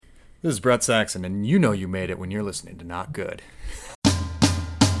This is Brett Saxon, and you know you made it when you're listening to Not Good.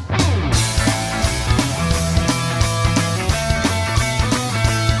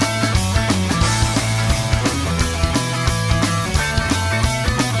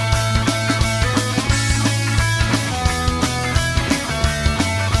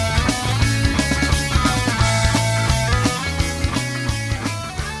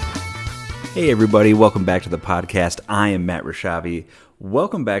 Hey everybody, welcome back to the podcast. I am Matt Rashavi.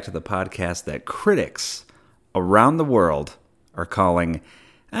 Welcome back to the podcast that critics around the world are calling,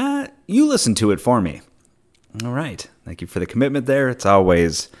 you listen to it for me. All right, thank you for the commitment there. It's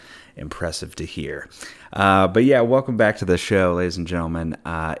always impressive to hear. But yeah, welcome back to the show, ladies and gentlemen.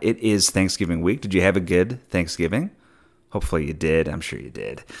 It is Thanksgiving week. Did you have a good Thanksgiving? Hopefully you did. I'm sure you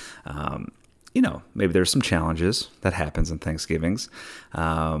did. Maybe there's some challenges that happens on Thanksgivings.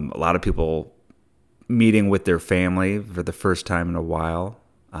 A lot of people meeting with their family for the first time in a while.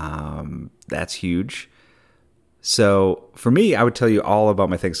 That's huge. So for me, I would tell you all about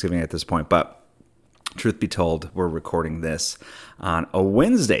my Thanksgiving at this point, but truth be told, we're recording this on a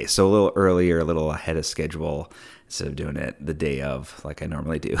Wednesday, so a little earlier, a little ahead of schedule, instead of doing it the day of like I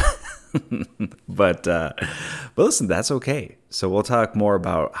normally do. But listen, that's okay. So we'll talk more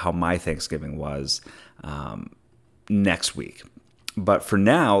about how my Thanksgiving was next week. But for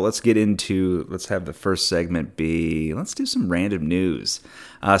now, let's have the first segment be, let's do some random news.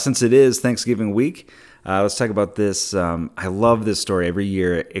 Since it is Thanksgiving week, let's talk about this. I love this story. Every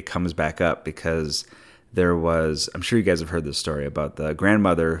year it comes back up because I'm sure you guys have heard this story about the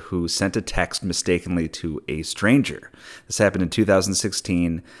grandmother who sent a text mistakenly to a stranger. This happened in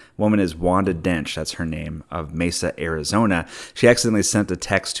 2016. Woman is Wanda Dench, that's her name, of Mesa, Arizona. She accidentally sent a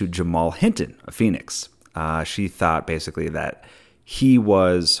text to Jamal Hinton of Phoenix. She thought basically that he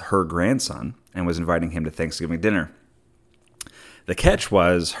was her grandson and was inviting him to Thanksgiving dinner. The catch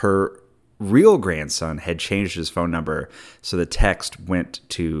was her real grandson had changed his phone number, so the text went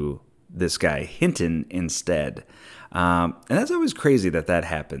to this guy Hinton instead. And that's always crazy that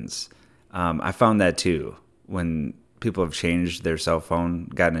happens. I found that too, when people have changed their cell phone,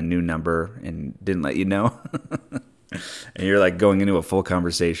 gotten a new number, and didn't let you know. And you're like going into a full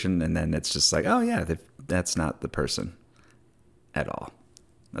conversation, and then it's just like, oh yeah, that's not the person at all.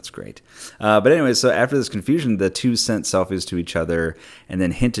 That's great. But anyway, so after this confusion, the two sent selfies to each other, and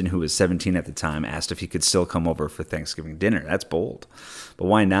then Hinton, who was 17 at the time, asked if he could still come over for Thanksgiving dinner. That's bold. But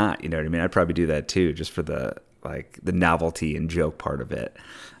why not? You know what I mean? I'd probably do that too, just for the novelty and joke part of it.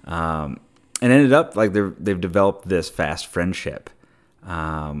 And ended up like they've developed this fast friendship.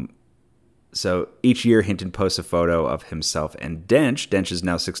 So each year, Hinton posts a photo of himself and Dench. Dench is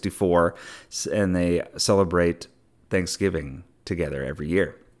now 64, and they celebrate Thanksgiving together every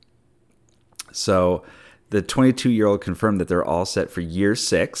year. So the 22-year-old confirmed that they're all set for year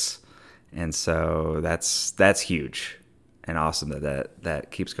 6, and so that's huge and awesome that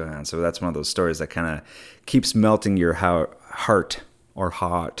keeps going on. So that's one of those stories that kind of keeps melting your heart,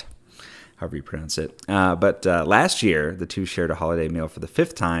 however you pronounce it. But last year, the two shared a holiday meal for the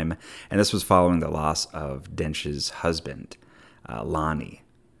 5th time, and this was following the loss of Dench's husband, Lonnie,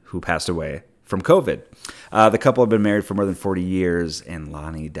 who passed away from COVID. The couple had been married for more than 40 years, and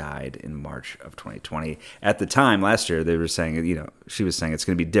Lonnie died in March of 2020. At the time, last year, they were saying, she was saying, it's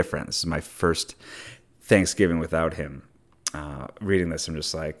going to be different. This is my first Thanksgiving without him. Reading this, I'm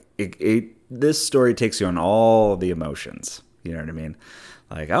just like, this story takes you on all the emotions. You know what I mean?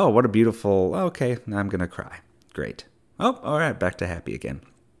 Like, oh, what a beautiful, okay, now I'm going to cry. Great. Oh, all right, back to happy again.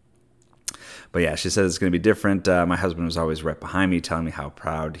 But yeah, she said it's going to be different. My husband was always right behind me, telling me how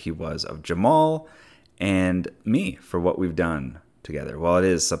proud he was of Jamal and me for what we've done together. Well, it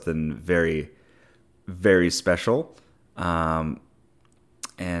is something very, very special. After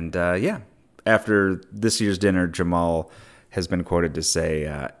this year's dinner, Jamal has been quoted to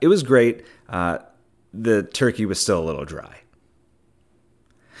say, it was great. The turkey was still a little dry.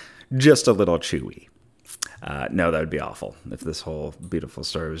 Just a little chewy. No, that would be awful if this whole beautiful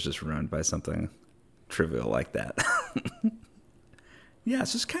story was just ruined by something trivial like that. Yeah,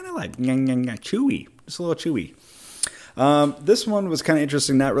 it's just kind of like chewy, just a little chewy. This one was kind of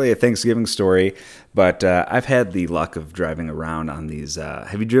interesting, not really a Thanksgiving story, but I've had the luck of driving around on these.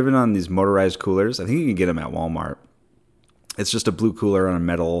 Have you driven on these motorized coolers? I think you can get them at Walmart. It's just a blue cooler on a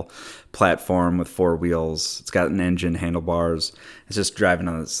metal platform with 4 wheels. It's got an engine, handlebars. It's just driving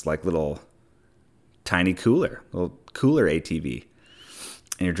on this like little tiny cooler ATV.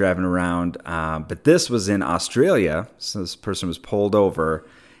 And you're driving around. But this was in Australia. So this person was pulled over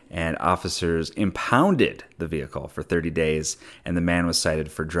and officers impounded the vehicle for 30 days, and the man was cited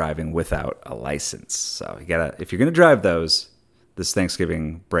for driving without a license. So if you're going to drive those, this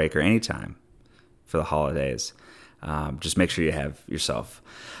Thanksgiving break or any time for the holidays, just make sure you have yourself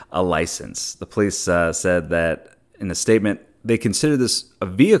a license. The police said that in a statement, they consider this a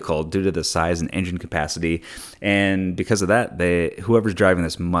vehicle due to the size and engine capacity, and because of that, whoever's driving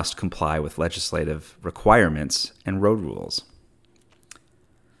this must comply with legislative requirements and road rules.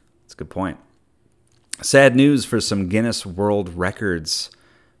 That's a good point. Sad news for some Guinness World Records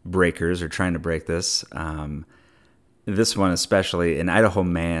breakers or trying to break this. This one especially, an Idaho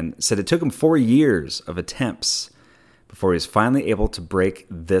man said it took him 4 years of attempts before he was finally able to break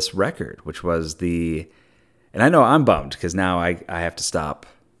this record, which was and I know I'm bummed because now I have to stop.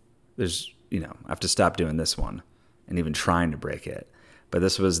 I have to stop doing this one and even trying to break it. But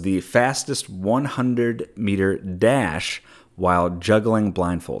this was the fastest 100-meter dash while juggling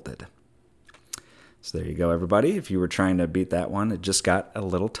blindfolded. So there you go, everybody. If you were trying to beat that one, it just got a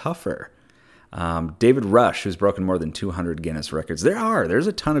little tougher. David Rush, who's broken more than 200 Guinness records. There's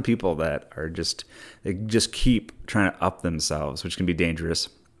a ton of people that they just keep trying to up themselves, which can be dangerous.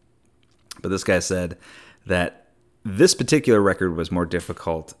 But this guy said that this particular record was more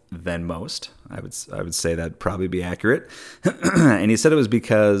difficult than most. I would say that'd probably be accurate. And he said it was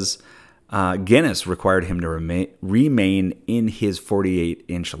because Guinness required him to remain in his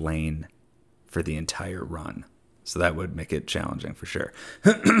 48-inch lane for the entire run. So that would make it challenging for sure.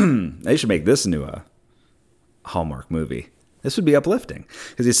 They should make this into a Hallmark movie. This would be uplifting.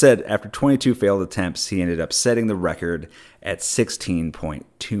 Because he said after 22 failed attempts, he ended up setting the record at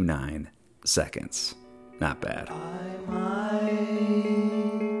 16.29 seconds. Not bad. I might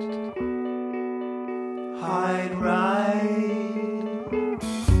hide right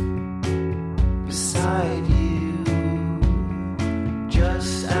beside you,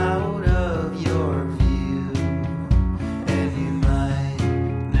 just out of your view, and you might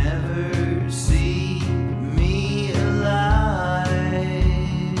never see me alive,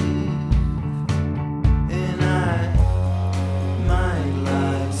 and I might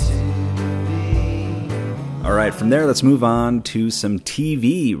lie to be. All right, from there, let's move on to some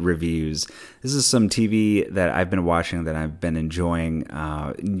TV reviews. This is some TV that I've been watching that I've been enjoying.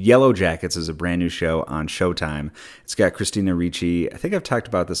 Yellow Jackets is a brand new show on Showtime. It's got Christina Ricci. I think I've talked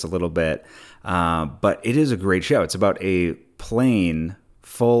about this a little bit, but it is a great show. It's about a plane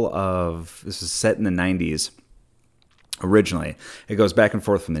full of, this is set in the 90s originally. It goes back and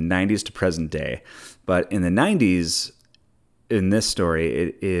forth from the 90s to present day. But in the 90s, in this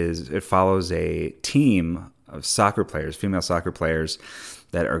story, it follows a team of soccer players, female soccer players,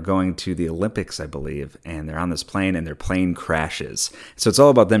 that are going to the Olympics, I believe, and they're on this plane, and their plane crashes. So it's all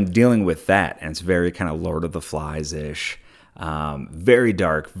about them dealing with that, and it's very kind of Lord of the Flies-ish, very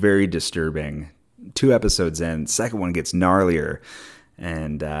dark, very disturbing. 2 episodes in, second one gets gnarlier,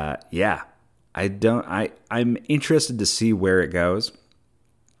 and I'm interested to see where it goes,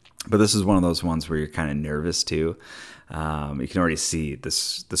 but this is one of those ones where you're kind of nervous too. You can already see the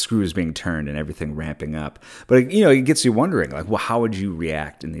screws being turned and everything ramping up. But, it gets you wondering, like, well, how would you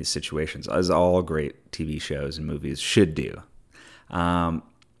react in these situations? As all great TV shows and movies should do.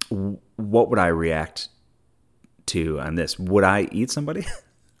 What would I react to on this? Would I eat somebody?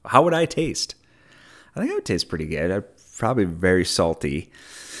 How would I taste? I think I would taste pretty good. I'm probably very salty.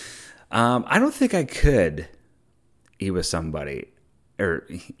 I don't think I could eat with somebody.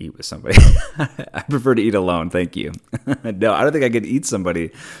 I prefer to eat alone, thank you. No, I don't think I could eat somebody.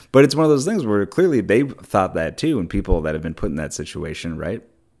 But it's one of those things where clearly they thought that too, and people that have been put in that situation, right?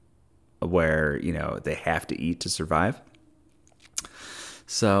 Where, they have to eat to survive.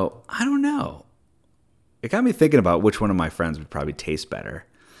 So, I don't know. It got me thinking about which one of my friends would probably taste better.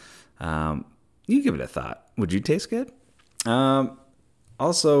 You give it a thought. Would you taste good?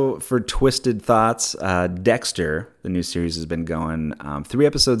 Also, for Twisted Thoughts, Dexter, the new series, has been going 3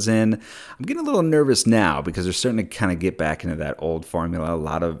 episodes in. I'm getting a little nervous now because they're starting to kind of get back into that old formula. A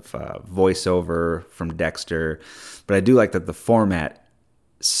lot of voiceover from Dexter. But I do like that the format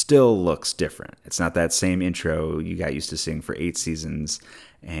still looks different. It's not that same intro you got used to seeing for 8 seasons.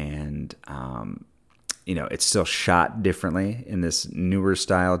 And, it's still shot differently in this newer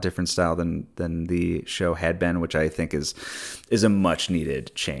style, different style than the show had been, which I think is a much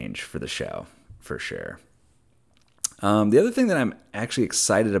needed change for the show, for sure. The other thing that I'm actually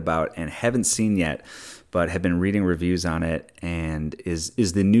excited about and haven't seen yet, but have been reading reviews on it, and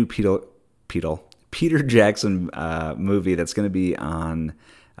is the new Peter Jackson movie that's going to be on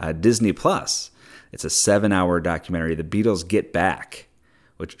Disney Plus. It's a 7-hour documentary, The Beatles Get Back,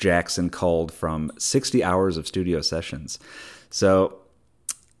 which Jackson culled from 60 hours of studio sessions. So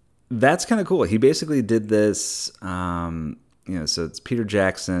that's kind of cool. He basically did this So it's Peter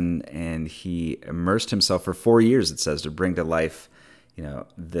Jackson, and he immersed himself for 4 years, it says, to bring to life,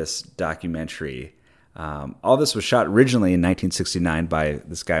 this documentary. All this was shot originally in 1969 by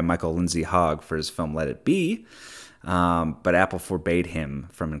this guy, Michael Lindsay Hogg, for his film Let It Be. But Apple forbade him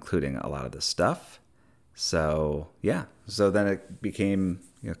from including a lot of this stuff. So then it became,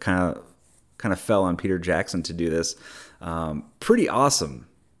 kind of fell on Peter Jackson to do this. Pretty awesome.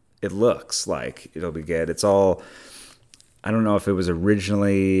 It looks like it'll be good. It's all, I don't know if it was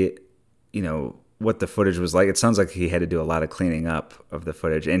originally, what the footage was like. It sounds like he had to do a lot of cleaning up of the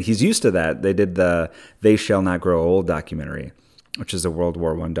footage, and he's used to that. They did the They Shall Not Grow Old documentary, which is a World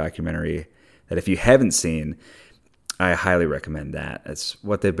War I documentary that if you haven't seen, I highly recommend that. It's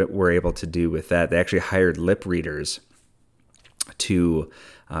what they were able to do with that. They actually hired lip readers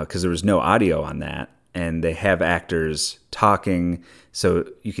because there was no audio on that, and they have actors talking, so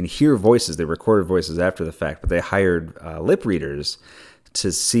you can hear voices. They recorded voices after the fact, but they hired lip readers to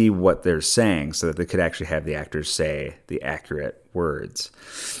see what they're saying so that they could actually have the actors say the accurate words.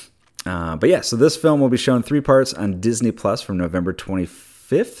 So this film will be shown 3 parts on Disney Plus from November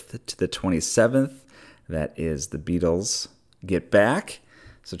 25th to the 27th. That is The Beatles Get Back.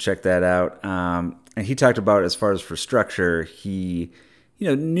 So check that out. And he talked about, as far as for structure, he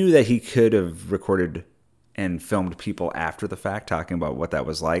knew that he could have recorded and filmed people after the fact talking about what that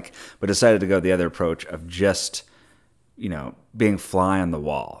was like, but decided to go the other approach of just being fly on the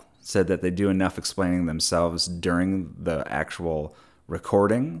wall. Said that they do enough explaining themselves during the actual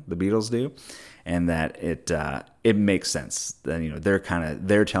recording, the Beatles do, and that it makes sense. That they're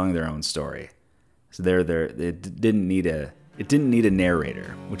telling their own story, so it didn't need a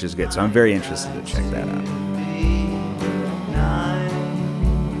narrator, which is good. So I'm very interested to check that out.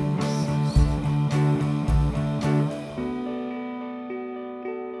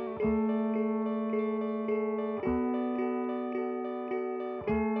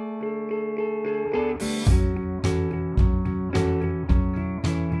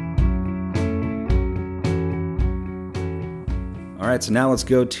 All right, so now let's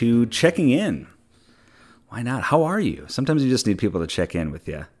go to checking in. Why not? How are you? Sometimes you just need people to check in with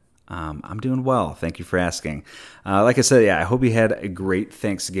you. I'm doing well. Thank you for asking. Like I said, I hope you had a great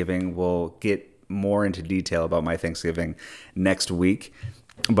Thanksgiving. We'll get more into detail about my Thanksgiving next week,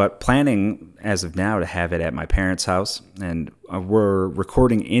 but planning as of now to have it at my parents' house. And we're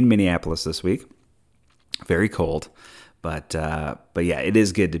recording in Minneapolis this week. Very cold, but it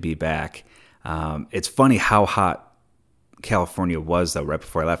is good to be back. It's funny how hot California was, though. Right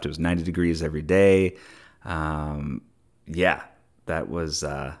before I left, it was 90 degrees every day. That's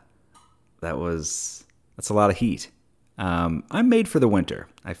a lot of heat. I'm made for the winter,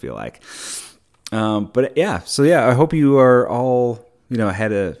 I feel like. I hope you are all,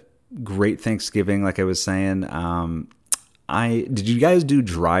 had a great Thanksgiving, like I was saying. Did you guys do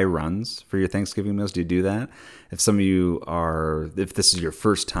dry runs for your Thanksgiving meals? Do you do that? If some of you if this is your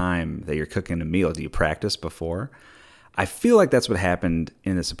first time that you're cooking a meal, do you practice before? I feel like that's what happened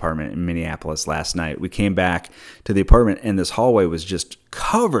in this apartment in Minneapolis last night. We came back to the apartment and this hallway was just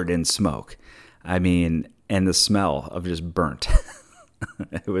covered in smoke. And the smell of just burnt.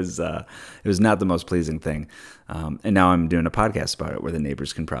 It was not the most pleasing thing. And now I'm doing a podcast about it where the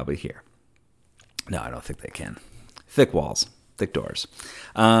neighbors can probably hear. No, I don't think they can. Thick walls, thick doors.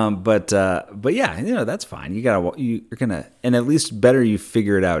 But yeah, that's fine. You're gonna, and at least better you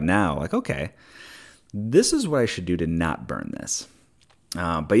figure it out now. Like, okay, this is what I should do to not burn this.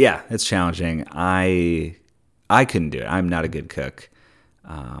 But yeah, it's challenging. I couldn't do it. I'm not a good cook.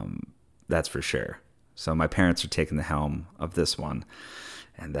 That's for sure. So my parents are taking the helm of this one,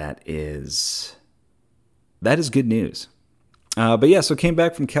 and that is good news. So came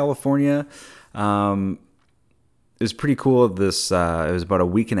back from California. It was pretty cool. It was about a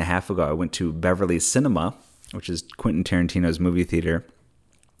week and a half ago. I went to Beverly Cinema, which is Quentin Tarantino's movie theater,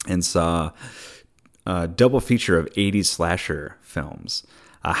 and saw a double feature of 80s slasher films.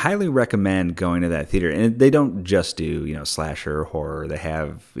 I highly recommend going to that theater. And they don't just do, slasher horror. They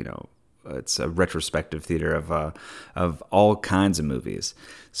have, it's a retrospective theater of all kinds of movies.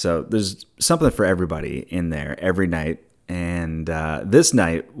 So there's something for everybody in there every night. And this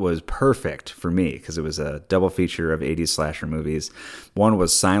night was perfect for me because it was a double feature of 80s slasher movies. One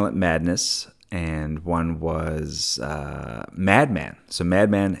was Silent Madness and one was Madman. So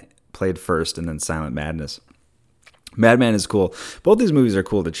Madman played first and then Silent Madness. Madman is cool. Both these movies are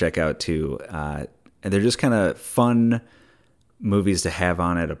cool to check out too. And they're just kind of fun movies to have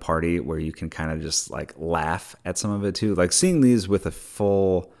on at a party where you can kind of just like laugh at some of it too. Like seeing these with a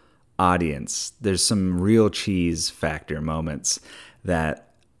full audience, there's some real cheese factor moments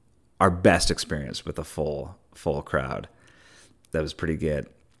that are best experienced with a full crowd. pretty good.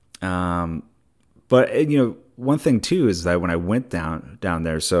 But one thing too is that when I went down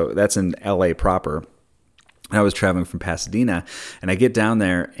there, so that's in LA proper, and I was traveling from Pasadena, and I get down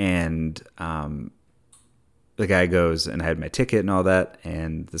there, and the guy goes, and I had my ticket and all that,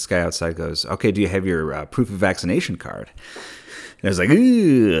 and this guy outside goes, "Okay, do you have your proof of vaccination card?" And I was like,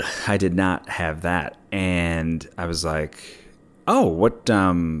 "Ooh, I did not have that," and I was like, "Oh, what?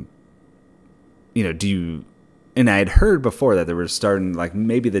 Do you?" And I had heard before that they were starting, like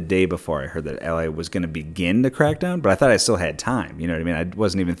maybe the day before I heard that LA was going to begin the crackdown, but I thought I still had time. You know what I mean? I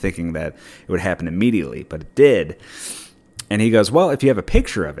wasn't even thinking that it would happen immediately, but it did. And he goes, "Well, if you have a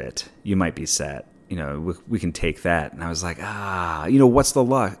picture of it, you might be set. We can take that." And I was like, what's the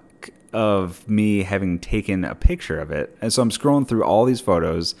luck of me having taken a picture of it? And so I'm scrolling through all these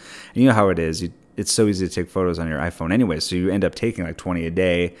photos, and you know how it is. It's so easy to take photos on your iPhone anyway, so you end up taking like 20 a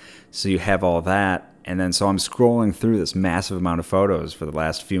day. So you have all that. And then so I'm scrolling through this massive amount of photos for the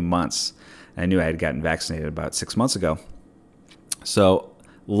last few months. I knew I had gotten vaccinated about 6 months ago. So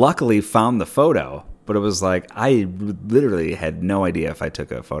luckily found the photo, but it was like I literally had no idea if I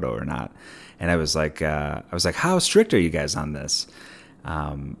took a photo or not. And I was like, how strict are you guys on this?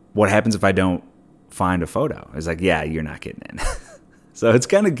 What happens if I don't find a photo? I was like, yeah, you're not getting in. So it's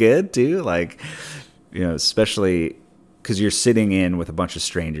kind of good too, like, especially because you're sitting in with a bunch of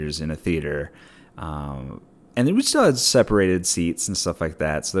strangers in a theater. And then we still had separated seats and stuff like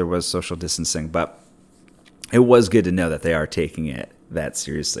that, so there was social distancing, but it was good to know that they are taking it that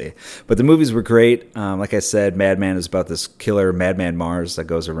seriously. But the movies were great. Like I said, Madman is about this killer, Madman Mars, that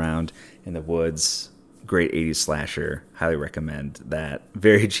goes around in the woods. Great 80s slasher. Highly recommend that.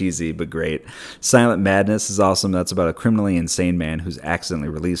 Very cheesy, but great. Silent Madness is awesome. That's about a criminally insane man who's accidentally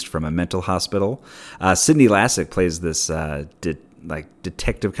released from a mental hospital. Sidney Lassick plays this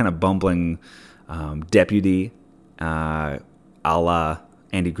detective, kind of bumbling deputy, a la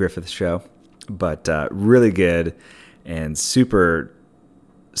Andy Griffith's show, but really good and super,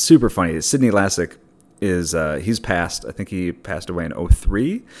 super funny. Sidney Lassick is he's passed. I think he passed away in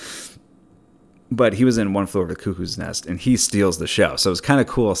 2003, but he was in One Flew Over the Cuckoo's Nest, and he steals the show. So it was kind of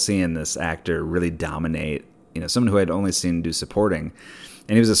cool seeing this actor really dominate. Someone who I'd only seen do supporting,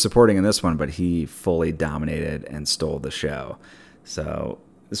 and he was a supporting in this one, but he fully dominated and stole the show. So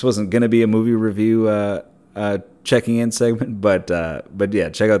this wasn't going to be a movie review checking in segment, but yeah,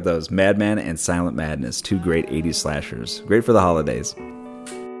 check out those Madman and Silent Madness, two great 80s slashers. Great for the holidays.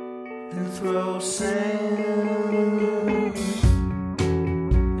 And throw sand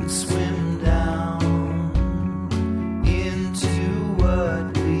and swim down into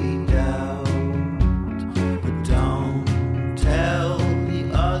what we doubt, but don't tell the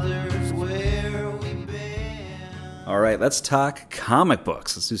others where we've been. All right, let's talk comic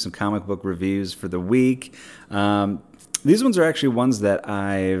books. Let's do some comic book reviews for the week. These ones are actually ones that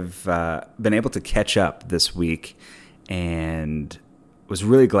I've been able to catch up this week, and was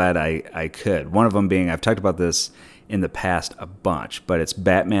really glad I could. One of them being, I've talked about this in the past a bunch, but it's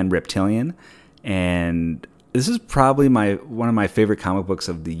Batman Reptilian, and this is probably one of my favorite comic books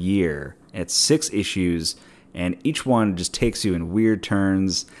of the year. It's 6 issues, and each one just takes you in weird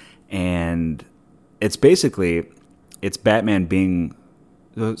turns, and it's Batman being,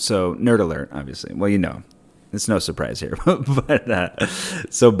 so nerd alert, obviously. Well, it's no surprise here, but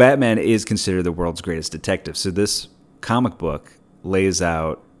so Batman is considered the world's greatest detective. So this comic book lays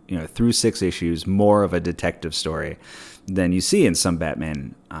out, through 6 issues, more of a detective story than you see in some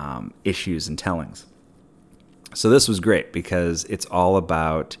Batman issues and tellings. So this was great because it's all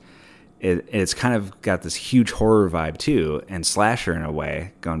about it. It's kind of got this huge horror vibe too, and slasher in a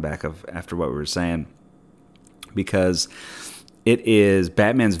way, going back after what we were saying, because it is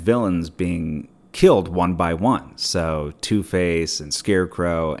Batman's villains being killed one by one. So Two-Face and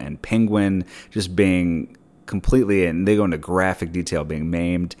Scarecrow and Penguin just being completely, and they go into graphic detail, being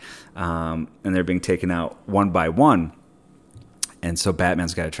maimed, and they're being taken out one by one. And so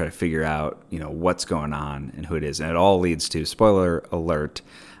Batman's got to try to figure out, what's going on and who it is. And it all leads to, spoiler alert,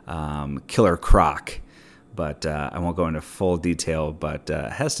 Killer Croc. But I won't go into full detail, but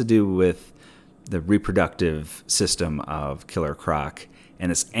it has to do with the reproductive system of Killer Croc.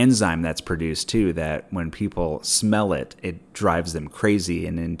 And this enzyme that's produced, too, that when people smell it, it drives them crazy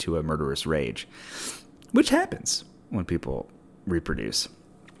and into a murderous rage, which happens when people reproduce.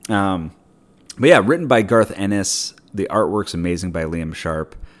 But yeah, written by Garth Ennis. The artwork's amazing by Liam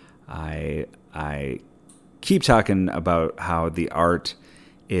Sharp. I keep talking about how the art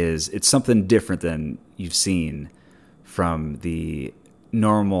it's something different than you've seen from the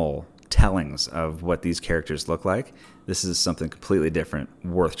normal tellings of what these characters look like. This is something completely different,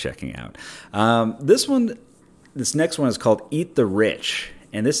 worth checking out. This one, This next one is called Eat the Rich.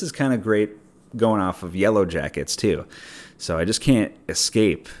 And this is kind of great going off of Yellow Jackets, too. So I just can't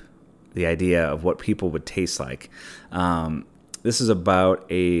escape the idea of what people would taste like. This is about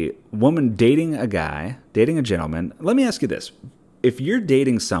a woman dating a guy, dating a gentleman. Let me ask you this. If you're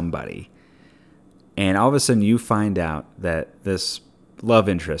dating somebody and all of a sudden you find out that this love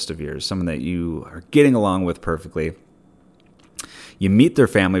interest of yours, someone that you are getting along with perfectly, you meet their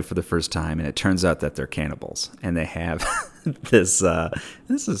family for the first time, and it turns out that they're cannibals, and they have this.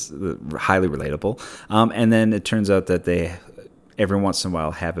 This is highly relatable. And then it turns out that they, every once in a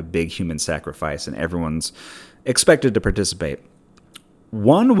while, have a big human sacrifice, and everyone's expected to participate.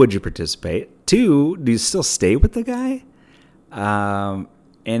 One, would you participate? Two, do you still stay with the guy? And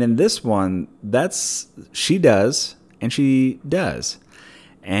in this one, she does, and she does.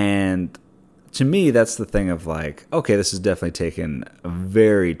 And to me, that's the thing of like, okay, this is definitely taken a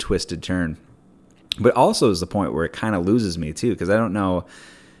very twisted turn. But also is the point where it kind of loses me too, because I don't know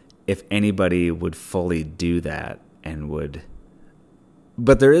if anybody would fully do that and would.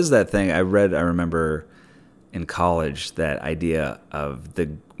 But there is that thing I remember in college, that idea of the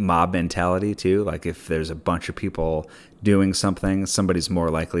mob mentality too. Like if there's a bunch of people doing something, somebody's more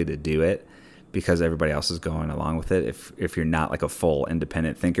likely to do it because everybody else is going along with it. If you're not like a full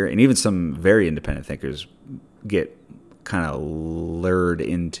independent thinker, and even some very independent thinkers get kind of lured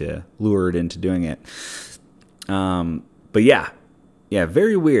into doing it. But yeah,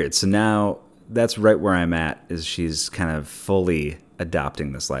 very weird. So now that's right where I'm at, is she's kind of fully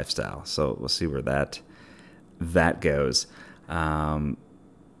adopting this lifestyle. So we'll see where that goes.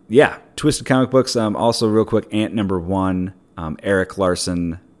 Twisted comic books. Also real quick, Ant number 1, Eric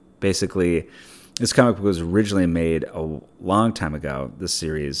Larson. Basically, this comic book was originally made a long time ago, this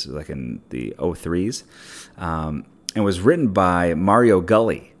series, like in the 03s, and was written by Mario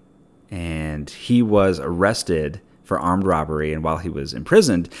Gully. And he was arrested for armed robbery, and while he was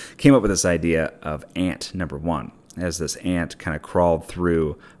imprisoned, came up with this idea of Ant number 1, as this ant kind of crawled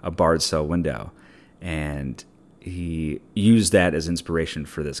through a barred cell window. And he used that as inspiration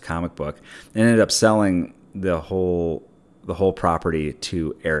for this comic book, and ended up selling the whole property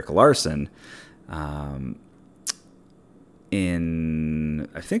to Eric Larson in,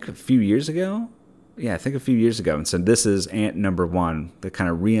 I think, a few years ago. Yeah, I think a few years ago. And so this is Ant number 1, the kind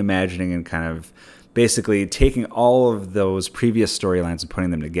of reimagining and kind of basically taking all of those previous storylines and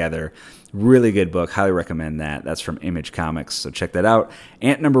putting them together. Really good book. Highly recommend that. That's from Image Comics. So check that out.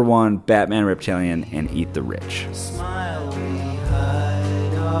 Ant number 1, Batman Reptilian, and Eat the Rich. Smile, we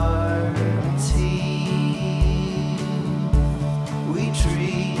hide our teeth. We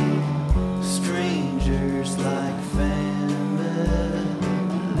treat strangers like family.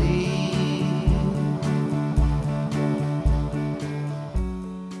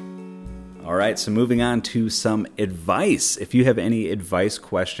 All right, so moving on to some advice. If you have any advice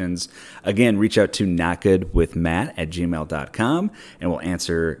questions, again, reach out to notgoodwithmatt@gmail.com, and we'll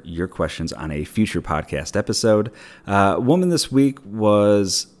answer your questions on a future podcast episode. A woman this week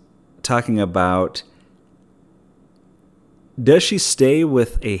was talking about, does she stay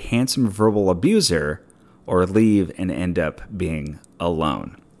with a handsome verbal abuser or leave and end up being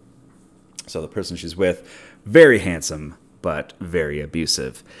alone? So the person she's with, very handsome, but very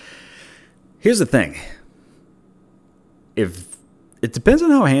abusive. Here's the thing. If it depends on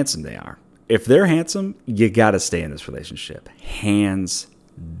how handsome they are. If they're handsome, you got to stay in this relationship. Hands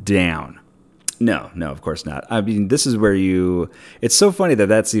down. No, of course not. I mean, this is where it's so funny that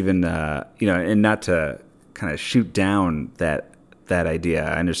that's even, and not to kind of shoot down that idea.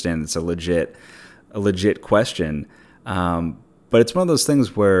 I understand it's a legit question. But it's one of those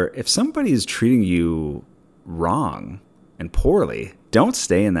things where if somebody is treating you wrong and poorly, don't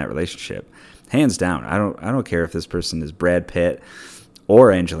stay in that relationship. Hands down. I don't care if this person is Brad Pitt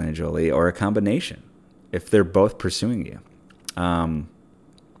or Angelina Jolie or a combination. If they're both pursuing you. But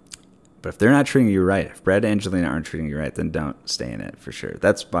if they're not treating you right, if Brad and Angelina aren't treating you right, then don't stay in it for sure.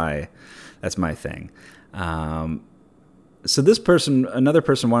 That's my thing. So another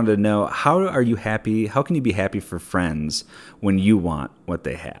person wanted to know, how are you happy? How can you be happy for friends when you want what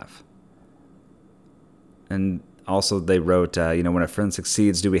they have? And also they wrote, when a friend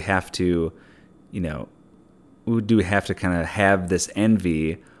succeeds, do we have to kind of have this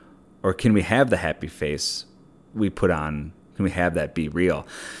envy, or can we have the happy face we put on? Can we have that be real?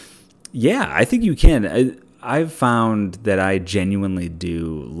 Yeah, I think you can. I've found that I genuinely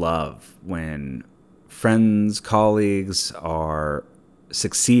do love when friends, colleagues are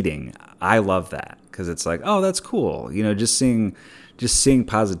succeeding. I love that because it's like, oh, that's cool. Just seeing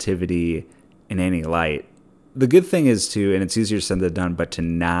positivity in any light. The good thing is and it's easier said than done, but to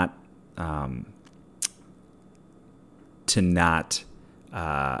not to not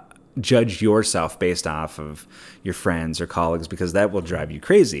judge yourself based off of your friends or colleagues, because that will drive you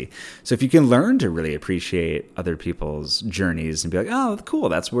crazy. So if you can learn to really appreciate other people's journeys and be like, oh, cool,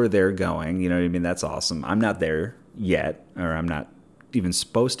 that's where they're going. You know what I mean? That's awesome. I'm not there yet, or I'm not even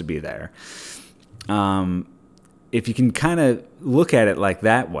supposed to be there. If you can kind of look at it like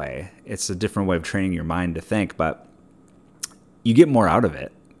that way, it's a different way of training your mind to think, but you get more out of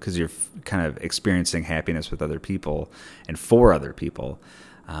it because you're kind of experiencing happiness with other people and for other people.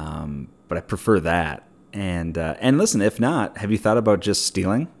 But I prefer that. And listen, if not, have you thought about just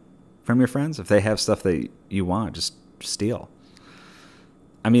stealing from your friends? If they have stuff that you want, just steal.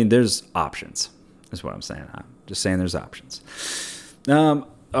 I mean, there's options, is what I'm saying. I'm just saying there's options.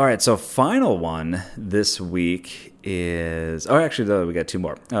 All right, so final one this week is... Oh, actually, no, we got two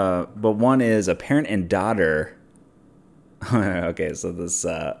more. But one is a parent and daughter... Okay, so this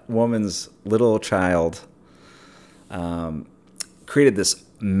woman's little child created this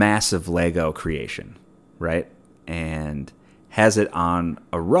massive Lego creation, right? And has it on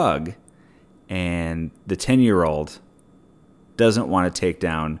a rug, and the 10-year-old doesn't want to take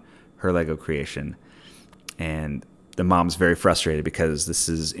down her Lego creation. And the mom's very frustrated because this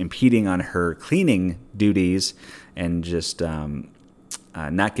is impeding on her cleaning duties and just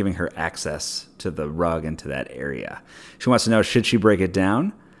not giving her access to the rug and to that area. She wants to know, should she break it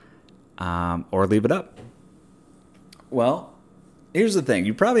down or leave it up? Well, here's the thing.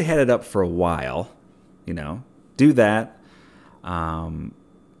 You probably had it up for a while, do that.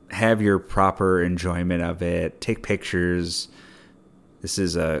 Have your proper enjoyment of it. Take pictures. This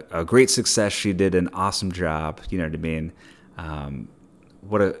is a great success. She did an awesome job. You know what I mean?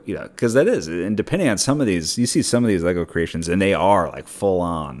 Because that is, and depending on some of these, you see some of these Lego creations and they are like full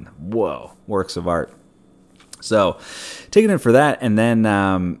on, whoa, works of art. So take it in for that. And then,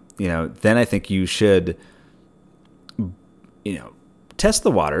 then I think you should, test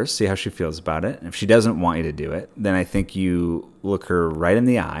the waters, see how she feels about it. And if she doesn't want you to do it, then I think you look her right in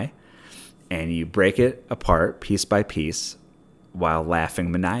the eye and you break it apart piece by piece while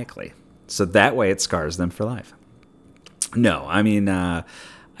laughing maniacally. So that way it scars them for life. No, I mean, I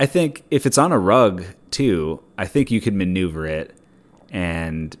think if it's on a rug too, I think you could maneuver it.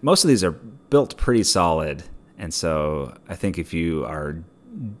 And most of these are built pretty solid. And so I think if you are,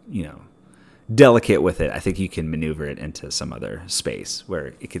 delicate with it, I think you can maneuver it into some other space where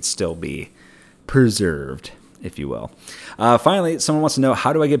it could still be preserved, if you will. Finally, someone wants to know,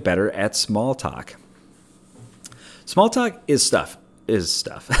 how do I get better at small talk? Small talk is stuff.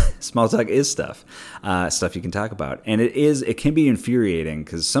 Small talk is stuff. Stuff you can talk about. And it can be infuriating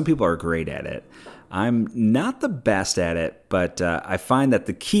because some people are great at it. I'm not the best at it, but I find that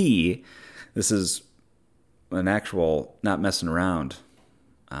the key, this is an actual not messing around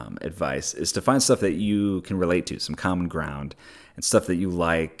advice, is to find stuff that you can relate to, some common ground, and stuff that you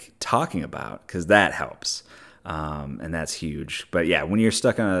like talking about, because that helps. And that's huge. But yeah, when you're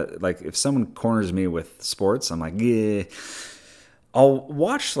stuck on if someone corners me with sports, I'm like, yeah. I'll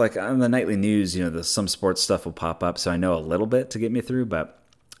watch on the nightly news, some sports stuff will pop up, so I know a little bit to get me through, but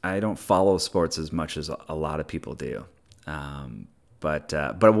I don't follow sports as much as a lot of people do. But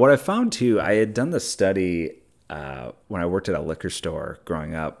what I found too, I had done the study when I worked at a liquor store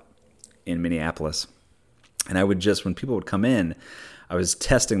growing up in Minneapolis, and I would just, when people would come in, I was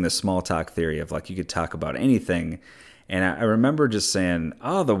testing the small talk theory of you could talk about anything. And I remember just saying,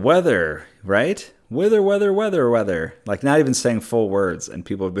 oh, the weather, right? Weather. Not even saying full words. And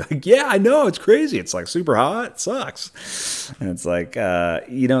people would be like, yeah, I know, it's crazy. It's super hot. It sucks. And it's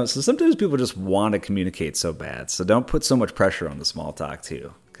so sometimes people just want to communicate so bad. So don't put so much pressure on the small talk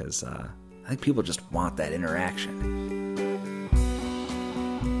too, because I think people just want that interaction.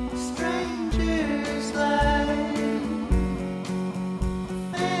 Strangers like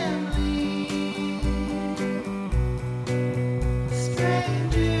family.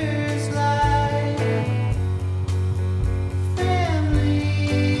 Strangers like family.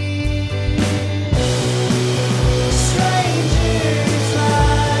 Strangers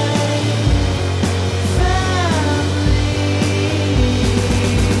like family.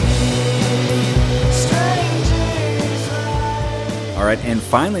 All right, and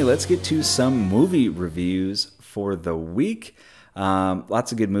finally, let's get to some movie reviews for the week.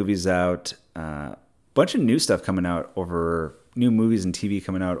 Lots of good movies out. Bunch of new stuff coming out new movies and TV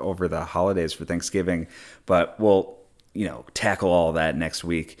coming out over the holidays for Thanksgiving. But we'll, tackle all that next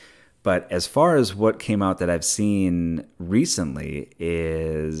week. But as far as what came out that I've seen recently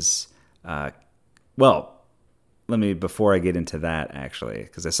is, before I get into that, actually,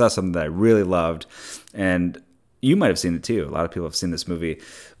 because I saw something that I really loved, and you might have seen it too. A lot of people have seen this movie.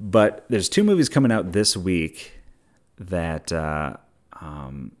 But there's two movies coming out this week that a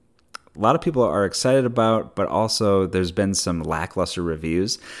lot of people are excited about, but also there's been some lackluster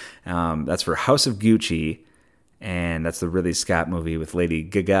reviews. That's for House of Gucci, and that's the Ridley Scott movie with Lady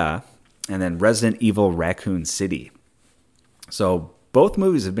Gaga, and then Resident Evil Raccoon City. So both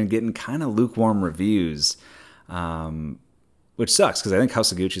movies have been getting kind of lukewarm reviews, which sucks because I think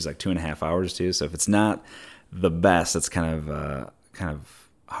House of Gucci is like 2.5 hours too. So if it's not the best, it's kind of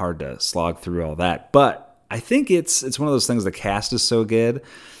hard to slog through all that. But I think it's one of those things. The cast is so good,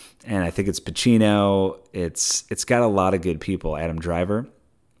 and I think it's Pacino. It's got a lot of good people. Adam Driver.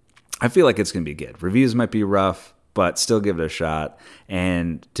 I feel like it's going to be good. Reviews might be rough, but still give it a shot.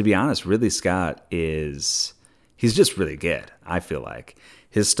 And to be honest, Ridley Scott he's just really good. I feel like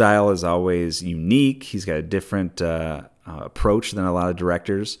his style is always unique. He's got a different approach than a lot of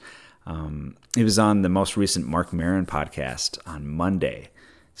directors. He was on the most recent Mark Maron podcast on Monday,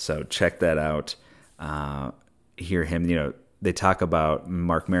 so check that out. Hear him. They talk about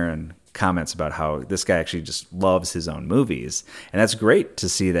Mark Maron comments about how this guy actually just loves his own movies, and that's great to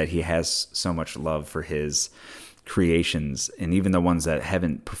see that he has so much love for his creations, and even the ones that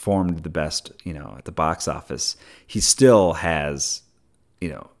haven't performed the best, at the box office, he still has,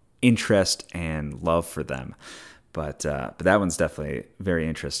 interest and love for them. But that one's definitely very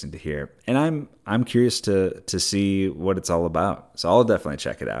interesting to hear, and I'm curious to see what it's all about. So I'll definitely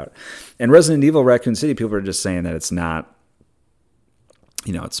check it out. And Resident Evil Raccoon City, people are just saying that it's not,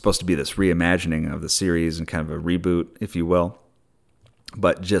 it's supposed to be this reimagining of the series and kind of a reboot, if you will,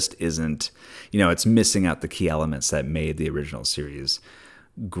 but just isn't. It's missing out the key elements that made the original series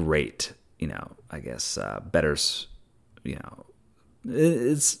great. I guess better.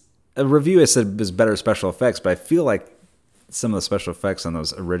 It's a review I said was better special effects, but I feel like some of the special effects on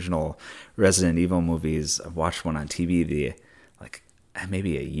those original Resident Evil movies, I watched one on TV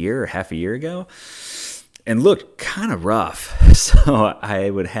maybe a year or half a year ago, and looked kind of rough. So I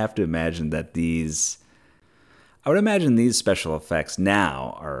would have to imagine that these special effects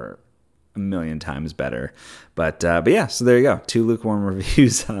now are a million times better. But yeah, so there you go. 2 lukewarm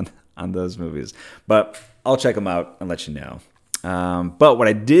reviews on those movies. But I'll check them out and let you know. But what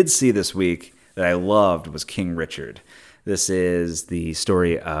I did see this week that I loved was King Richard. This is the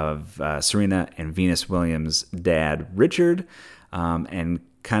story of Serena and Venus Williams' dad, Richard, and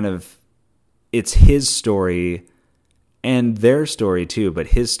kind of it's his story and their story too, but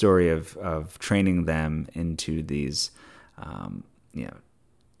his story of training them into these,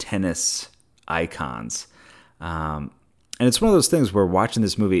 tennis icons. And it's one of those things where watching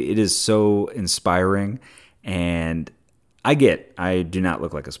this movie, it is so inspiring, and I do not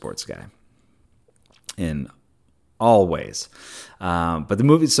look like a sports guy in all ways. But the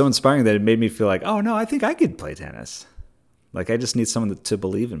movie's so inspiring that it made me feel like, oh no, I think I could play tennis. Like I just need someone to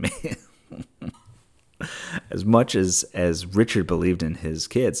believe in me. As much as Richard believed in his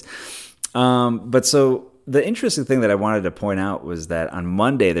kids. But so the interesting thing that I wanted to point out was that on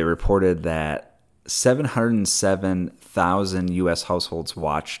Monday they reported that 707,000 U.S. households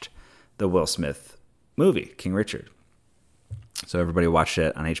watched the Will Smith movie, King Richard. So everybody watched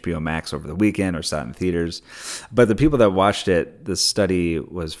it on HBO Max over the weekend or saw it in theaters. But the people that watched it, the study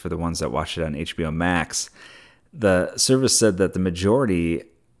was for the ones that watched it on HBO Max. The service said that the majority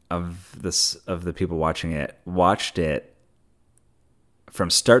of the people watching it watched it from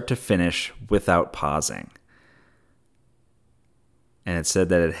start to finish without pausing. And it said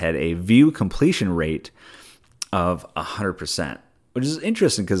that it had a view completion rate of 100%, which is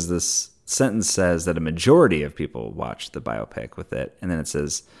interesting because this sentence says that a majority of people watched the biopic with it, and then it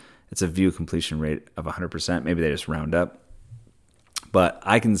says it's a view completion rate of 100%. Maybe they just round up. But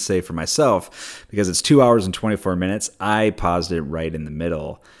I can say for myself, because it's 2 hours and 24 minutes, I paused it right in the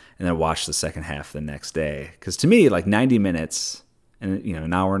middle and then watched the second half the next day. Because to me, like 90 minutes, and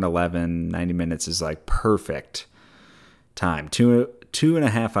an hour and 90 minutes is like perfect time.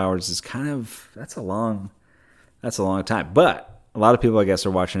 2.5 hours is that's a long time. But a lot of people, I guess,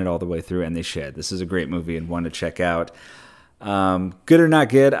 are watching it all the way through, and they should. This is a great movie and one to check out. Good or not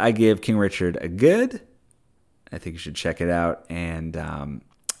good, I give King Richard a good. I think you should check it out. And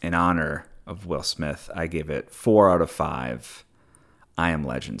in honor of Will Smith, I give it 4 out of 5 I Am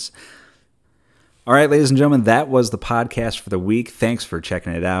Legends. All right, ladies and gentlemen, that was the podcast for the week. Thanks for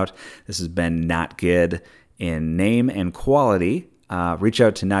checking it out. This has been Not Good in name and quality. Reach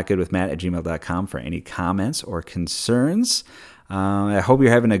out to notgoodwithmatt@gmail.com for any comments or concerns. I hope you're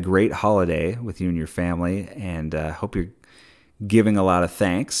having a great holiday with you and your family, and hope you're giving a lot of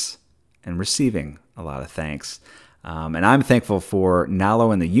thanks and receiving a lot of thanks. And I'm thankful for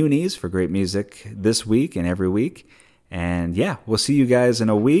Nalo and the Unis for great music this week and every week. And yeah, we'll see you guys in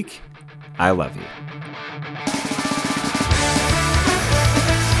a week. I love you.